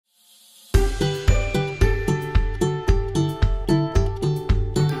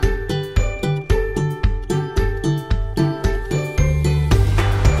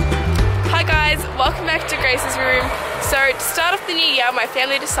the new year, my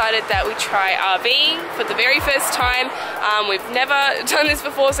family decided that we try RVing for the very first time. We've never done this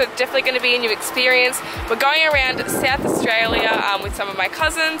before, so it's definitely going to be a new experience. We're going around South Australia with some of my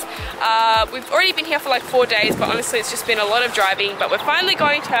cousins. We've already been here for like 4 days, but honestly it's just been a lot of driving. But we're finally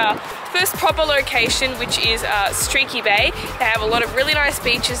going to our first proper location, which is Streaky Bay. They have a lot of really nice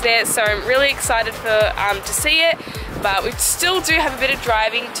beaches there, so I'm really excited to see it. But we still do have a bit of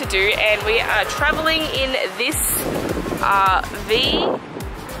driving to do, and we are traveling in this RV.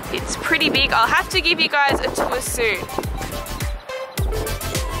 It's pretty big. I'll have to give you guys a tour soon.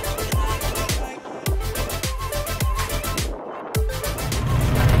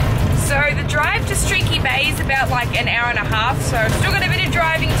 So the drive to Streaky Bay is about like an hour and a half, so I've still got a bit of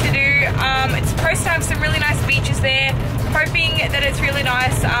driving to do. It's supposed to have some really nice beaches there. Hoping that it's really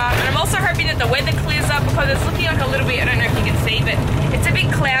nice, and I'm also hoping that the weather clears up, because it's looking like a little bit, I don't know if you can see, but it's a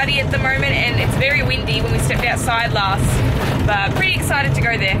bit cloudy at the moment and it's very windy when we stepped outside last, but pretty excited to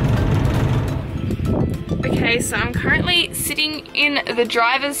go there. Okay, so I'm currently sitting in the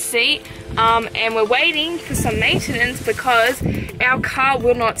driver's seat and we're waiting for some maintenance because our car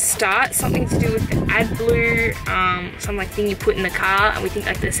will not start. Something to do with the AdBlue, some like thing you put in the car, and we think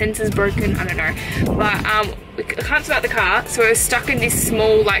like the sensor's broken, I don't know. But we can't start the car, so we're stuck in this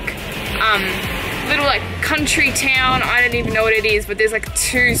small like little like country town. I don't even know what it is, but there's like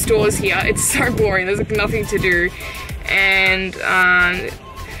 2 stores here. It's so boring, there's like nothing to do. And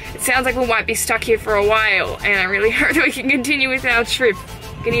it sounds like we might be stuck here for a while, and I really hope that we can continue with our trip.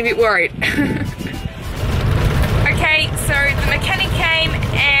 Getting a bit worried. Okay, so the mechanic came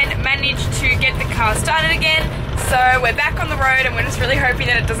and managed to get the car started again, so we're back on the road and we're just really hoping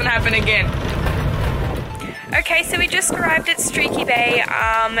that it doesn't happen again. Okay, so we just arrived at Streaky Bay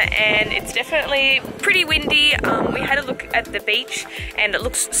and it's definitely pretty windy. We had a look at the beach and it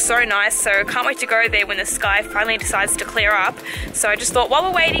looks so nice, so can't wait to go there when the sky finally decides to clear up. So I just thought while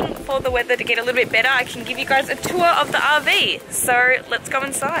we're waiting for the weather to get a little bit better, I can give you guys a tour of the RV. So let's go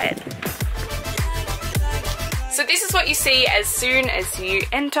inside. So this is what you see as soon as you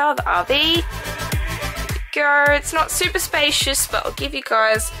enter the RV. Go. It's not super spacious, but I'll give you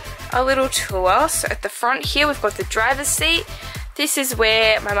guys a little tour. So at the front here we've got the driver's seat. This is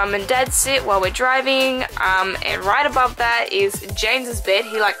where my mum and dad sit while we're driving, and right above that is James's bed.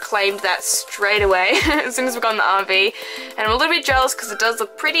 He like claimed that straight away as soon as we got in the RV, and I'm a little bit jealous because it does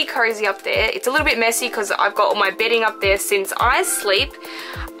look pretty cozy up there. It's a little bit messy because I've got all my bedding up there since I sleep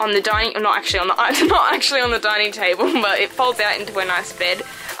on the dining, not actually on the dining table, but it folds out into a nice bed.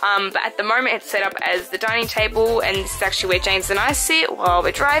 But at the moment it's set up as the dining table, and this is actually where James and I sit while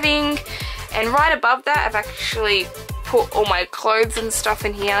we're driving. And right above that I've actually put all my clothes and stuff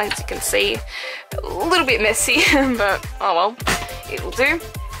in here, as you can see. A little bit messy, but oh well, it'll do.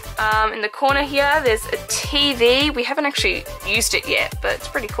 In the corner here there's a TV. We haven't actually used it yet, but it's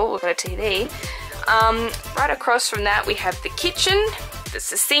pretty cool, we've got a TV. Right across from that we have the kitchen.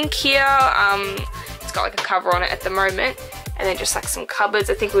 There's a sink here, it's got like a cover on it at the moment, and then just like some cupboards.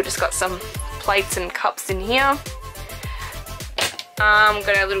 I think we've just got some plates and cups in here.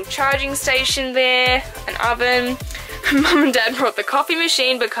 Got our little charging station there, an oven. Mum and Dad brought the coffee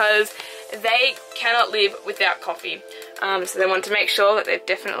machine because they cannot live without coffee. So they want to make sure that they've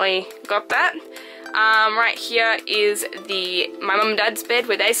definitely got that. Right here is my mum and dad's bed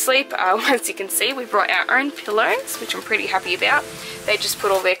where they sleep. As you can see, we brought our own pillows, which I'm pretty happy about. They just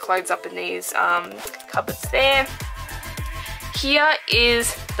put all their clothes up in these cupboards there. Here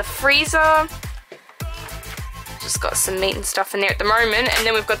is the freezer. Just got some meat and stuff in there at the moment. And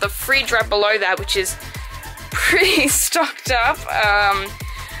then we've got the fridge right below that, which is pretty stocked up.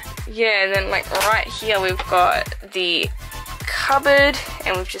 Yeah, and then like right here we've got the cupboard,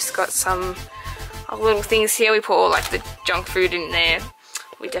 and we've just got some little things here. We put all like the junk food in there.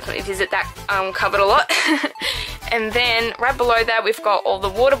 We definitely visit that cupboard a lot. And then right below that we've got all the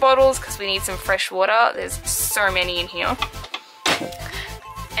water bottles because we need some fresh water. There's so many in here.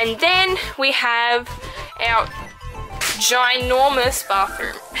 And then we have our ginormous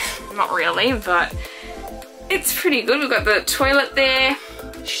bathroom. Not really, but it's pretty good. We've got the toilet there,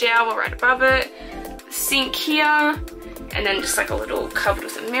 shower right above it, sink here, and then just like a little cupboard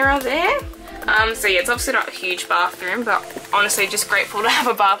with a mirror there. So yeah, it's obviously not a huge bathroom, but honestly just grateful to have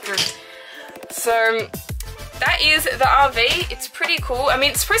a bathroom. So that is the RV. It's pretty cool. I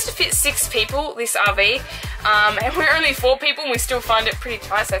mean, it's supposed to fit 6 people, this RV, and we're only 4 people and we still find it pretty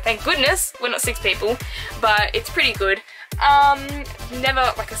tight, so thank goodness we're not 6 people, but it's pretty good.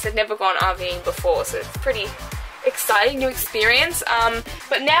 Never, like I said, never gone RVing before, so it's pretty exciting new experience.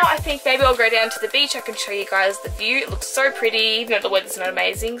 But now I think maybe I'll go down to the beach. I can show you guys the view. It looks so pretty, even though the weather's not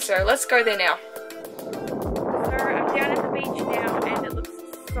amazing, so let's go there now. So I'm down at the beach now.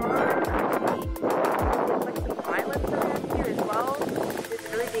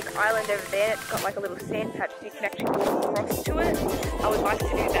 over there. It's got like a little sand patch so you can actually walk across to it. I would like to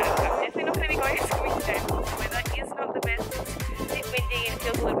do that, but I'm definitely not going to be going swimming today. The weather is not the best. It's a bit windy and it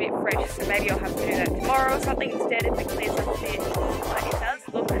feels a little bit fresh, so maybe I'll have to do that tomorrow or something instead if it clears up a bit. But it does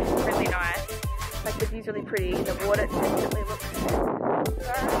look really nice. Like the view's really pretty. The water definitely looks so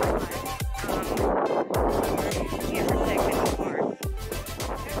nice. Yeah, for a second tomorrow.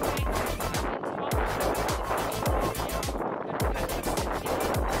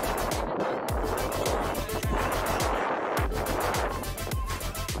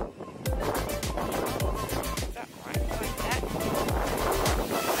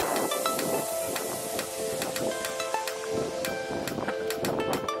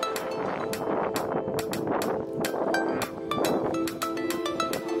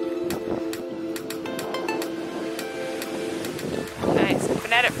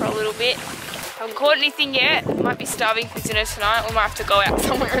 At it for a little bit. Haven't caught anything yet. Might be starving for dinner tonight, or might have to go out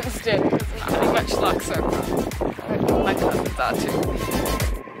somewhere instead because I'm not having much luck, so hopefully my cousins are too.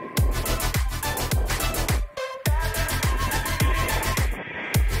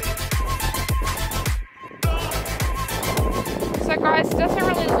 So guys, it doesn't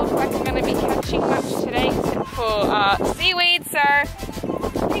really look like I'm going to be catching much today except for seaweed, so I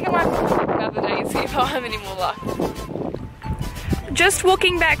think I might have to take another day and see if I'll have any more luck. Just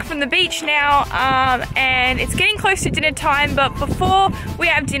walking back from the beach now, and it's getting close to dinner time, but before we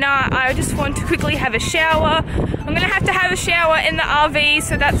have dinner I just want to quickly have a shower. I'm gonna have to have a shower in the RV,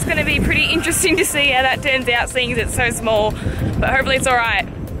 so that's gonna be pretty interesting to see how that turns out, seeing as it's so small, but hopefully it's alright.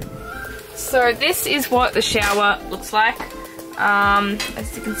 So this is what the shower looks like.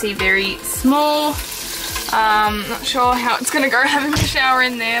 As you can see, very small. Not sure how it's gonna go having a shower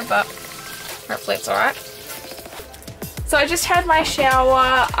in there, but hopefully it's alright. So I just had my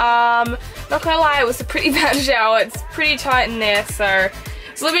shower. Not gonna lie, it was a pretty bad shower. It's pretty tight in there, so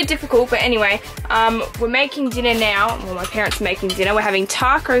it's a little bit difficult, but anyway, we're making dinner now. Well, my parents are making dinner. We're having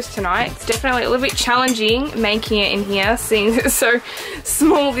tacos tonight. It's definitely a little bit challenging making it in here, seeing it's so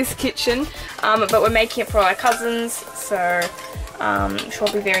small, this kitchen. But we're making it for our cousins, so I'm sure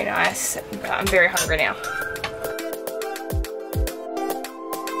it'll be very nice. But I'm very hungry now.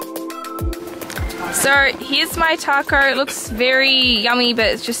 So here's my taco. It looks very yummy, but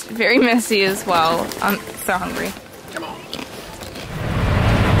it's just very messy as well. I'm so hungry. Come on.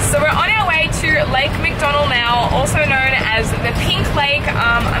 So we're on our way to Lake McDonald now, also known as the Pink Lake.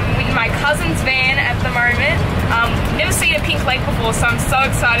 I'm in my cousin's van at the moment. Never seen a pink lake before, so I'm so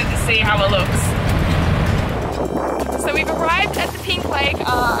excited to see how it looks. So we've arrived at the Pink Lake.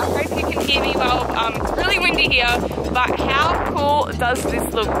 I hope you can hear me well. It's really windy here, but how cool does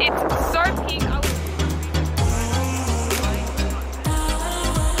this look? It's so pink.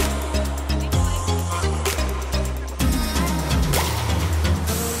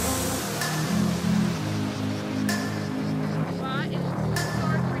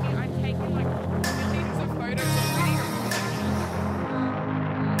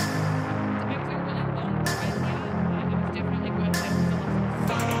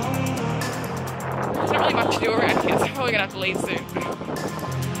 Much to do around here, so I'm probably gonna have to leave soon.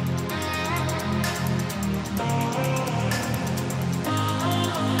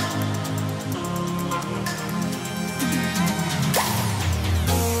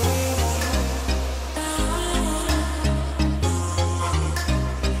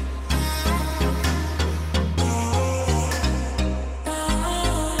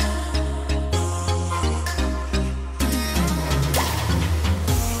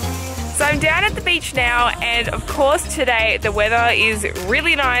 So I'm down at the beach now, and of course today the weather is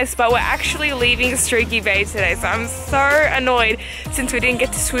really nice, but we're actually leaving Streaky Bay today, so I'm so annoyed since we didn't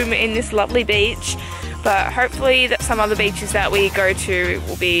get to swim in this lovely beach, but hopefully that some other beaches that we go to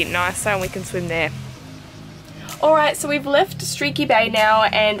will be nicer and we can swim there. Alright, so we've left Streaky Bay now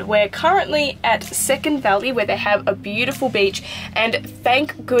and we're currently at Second Valley where they have a beautiful beach, and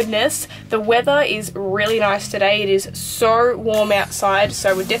thank goodness the weather is really nice today. It is so warm outside,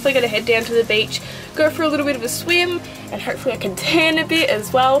 so we're definitely going to head down to the beach, go for a little bit of a swim, and hopefully I can tan a bit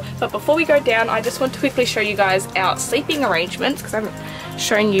as well. But before we go down, I just want to quickly show you guys our sleeping arrangements because I haven't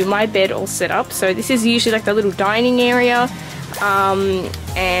shown you my bed all set up. So this is usually like the little dining area,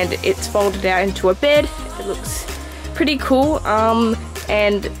 and it's folded out into a bed. It looks pretty cool,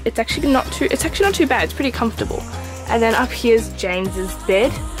 and it's actually not too bad. It's pretty comfortable. And then up here's James's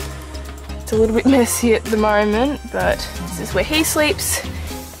bed. It's a little bit messy at the moment, but this is where he sleeps.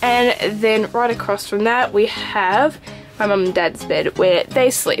 And then right across from that we have my mum and dad's bed where they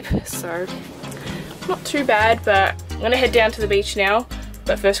sleep. So not too bad, but I'm gonna head down to the beach now.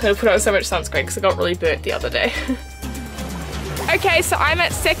 But first I'm gonna put on so much sunscreen because I got really burnt the other day. Okay, so I'm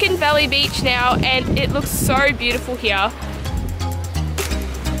at Second Valley Beach now and it looks so beautiful here.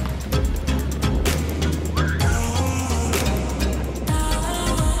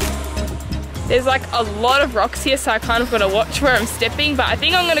 There's like a lot of rocks here, so I kind of got to watch where I'm stepping, but I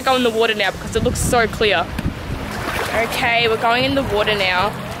think I'm going to go in the water now because it looks so clear. Okay, we're going in the water now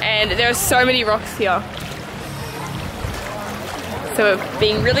and there are so many rocks here. So we're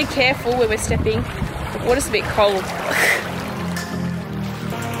being really careful when we're stepping. The water's a bit cold.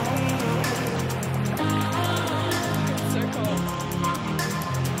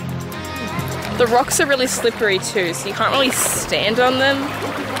 The rocks are really slippery too, so you can't really stand on them.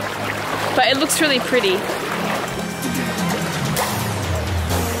 But it looks really pretty.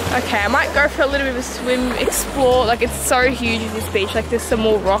 Okay, I might go for a little bit of a swim, explore. Like, it's so huge in this beach. Like, there's some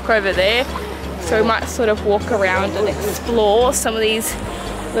more rock over there. So we might sort of walk around and explore some of these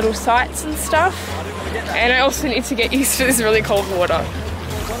little sites and stuff. And I also need to get used to this really cold water.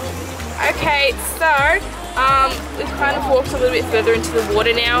 Okay, so we've kind of walked a little bit further into the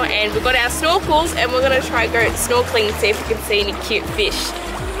water now and we've got our snorkels and we're going to try and go snorkeling and see if we can see any cute fish.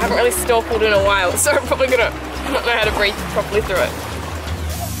 I haven't really snorkeled in a while, so I'm probably going to not know how to breathe properly through it.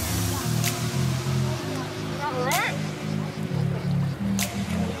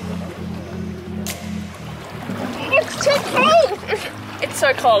 It's so cold! It's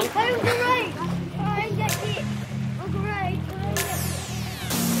so cold.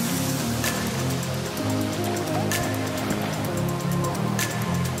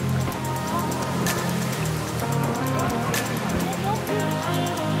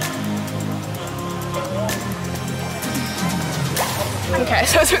 Okay,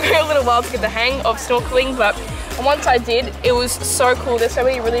 so it took me a little while to get the hang of snorkeling, but once I did, it was so cool. There's so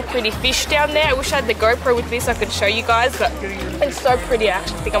many really pretty fish down there. I wish I had the GoPro with me so I could show you guys, but it's so pretty. I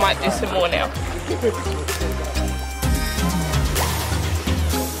actually think I might do some more now.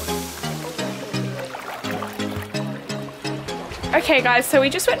 Okay guys, so we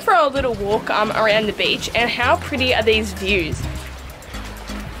just went for a little walk around the beach, and how pretty are these views?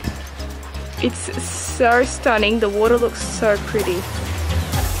 It's so stunning. The water looks so pretty.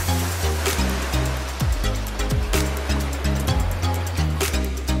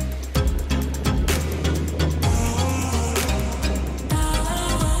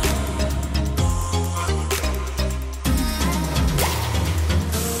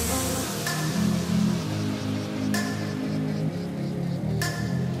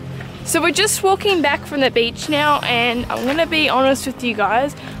 So we're just walking back from the beach now, and I'm gonna be honest with you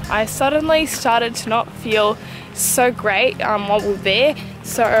guys, I suddenly started to not feel so great while we were there.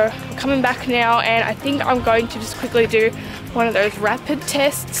 So I'm coming back now and I think I'm going to just quickly do one of those rapid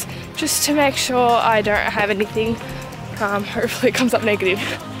tests just to make sure I don't have anything. Hopefully it comes up negative.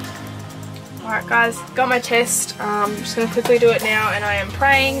 Alright guys, got my test. I'm just gonna quickly do it now and I am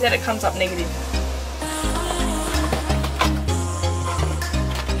praying that it comes up negative.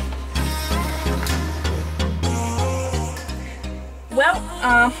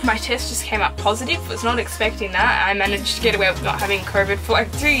 Well, my test just came up positive. Was not expecting that. I managed to get away with not having COVID for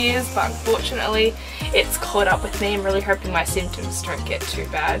like 2 years, but unfortunately it's caught up with me. I'm really hoping my symptoms don't get too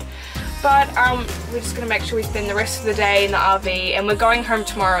bad. But we're just going to make sure we spend the rest of the day in the RV, and we're going home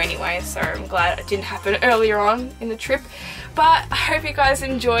tomorrow anyway, so I'm glad it didn't happen earlier on in the trip. But I hope you guys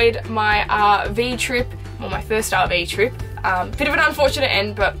enjoyed my RV trip, well, my first RV trip. Bit of an unfortunate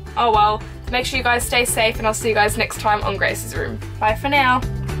end, but oh well. Make sure you guys stay safe, and I'll see you guys next time on Grace's Room. Bye for now.